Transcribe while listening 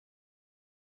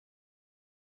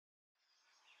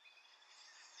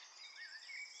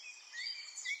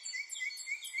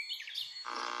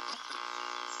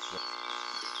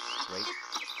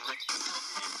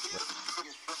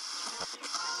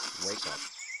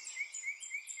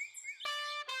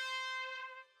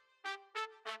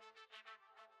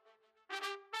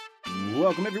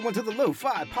Welcome everyone to the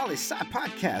Lo-Fi Poli-Sci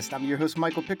Podcast. I'm your host,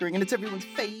 Michael Pickering, and it's everyone's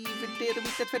favorite day of the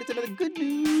week. That's right, it's another Good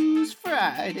News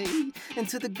Friday. And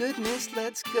to the goodness,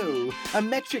 let's go. A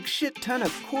metric shit ton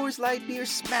of Coors Light beer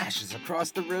smashes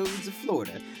across the roads of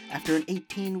Florida after an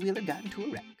 18-wheeler got into a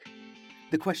wreck.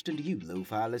 The question to you,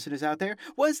 Lo-Fi listeners out there,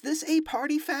 was this a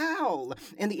party foul?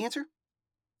 And the answer?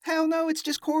 Hell no, it's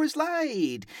just Coors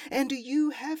Light. And do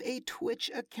you have a Twitch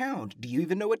account? Do you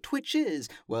even know what Twitch is?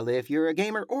 Well, if you're a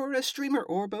gamer or a streamer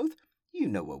or both, you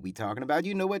know what we're talking about.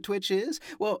 You know what Twitch is.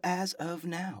 Well, as of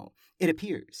now, it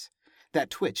appears that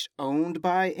Twitch, owned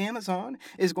by Amazon,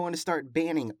 is going to start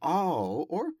banning all,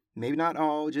 or maybe not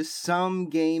all, just some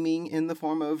gaming in the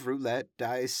form of roulette,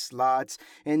 dice, slots,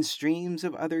 and streams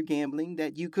of other gambling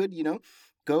that you could,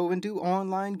 go and do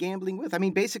online gambling with. I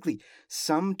mean, basically,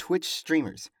 some Twitch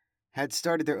streamers had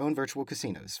started their own virtual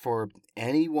casinos for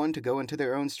anyone to go into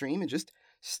their own stream and just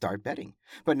start betting.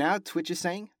 But now Twitch is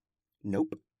saying,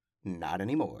 nope, not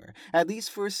anymore. At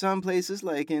least for some places,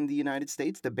 like in the United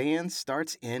States, the ban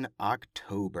starts in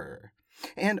October.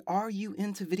 And are you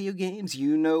into video games?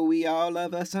 You know we all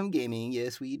love us some gaming.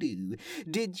 Yes, we do.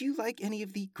 Did you like any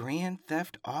of the Grand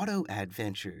Theft Auto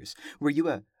adventures? Were you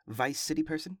a Vice City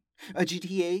person? A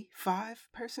GTA 5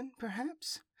 person,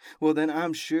 perhaps? Well, then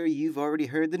I'm sure you've already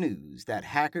heard the news that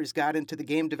hackers got into the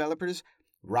game developers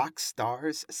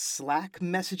Rockstar's Slack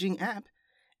messaging app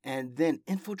and then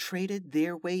infiltrated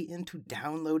their way into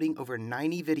downloading over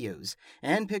 90 videos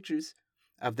and pictures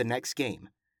of the next game,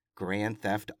 Grand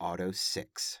Theft Auto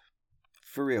 6.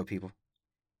 For real, people.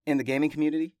 In the gaming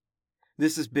community,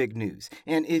 this is big news.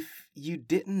 And if you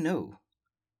didn't know,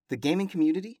 the gaming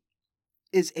community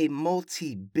is a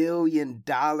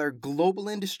multi-billion-dollar global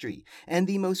industry and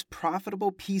the most profitable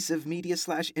piece of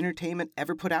media/entertainment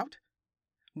ever put out?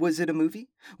 Was it a movie?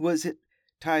 Was it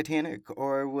Titanic?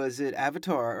 Or was it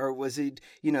Avatar? Or was it,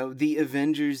 the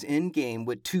Avengers Endgame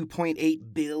with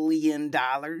 $2.8 billion?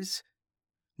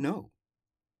 No.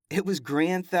 It was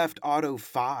Grand Theft Auto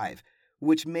 5,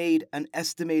 which made an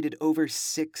estimated over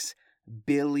 $6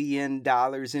 billion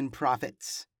in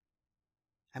profits.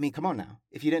 I mean, come on now.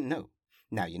 If you didn't know,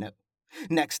 now you know.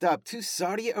 Next up, to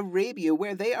Saudi Arabia,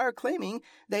 where they are claiming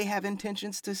they have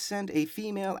intentions to send a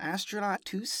female astronaut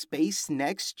to space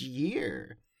next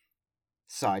year.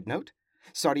 Side note,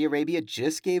 Saudi Arabia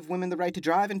just gave women the right to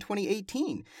drive in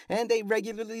 2018, and they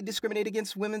regularly discriminate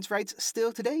against women's rights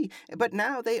still today, but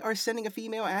now they are sending a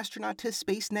female astronaut to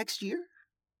space next year?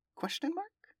 Question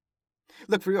mark?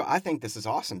 Look, for real, I think this is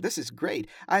awesome. This is great.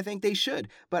 I think they should,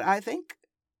 but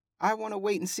I want to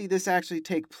wait and see this actually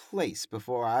take place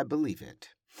before I believe it.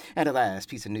 And a last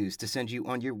piece of news to send you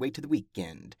on your way to the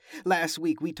weekend. Last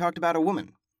week, we talked about a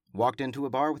woman walked into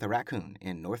a bar with a raccoon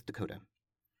in North Dakota.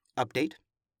 Update: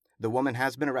 the woman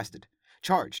has been arrested,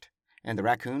 charged, and the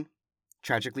raccoon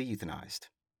tragically euthanized.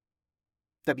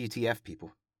 WTF,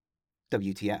 people.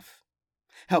 WTF.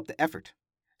 Help the effort.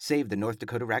 Save the North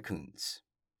Dakota raccoons.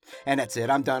 And that's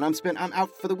it. I'm done. I'm out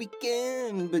for the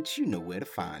weekend, but you know where to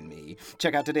find me.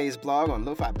 Check out today's blog on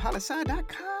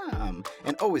LoFiPoliSci.com.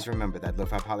 And always remember that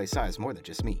Lo-Fi Poli-Sci is more than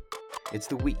just me. It's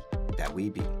the we that we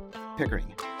be.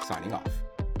 Pickering, signing off.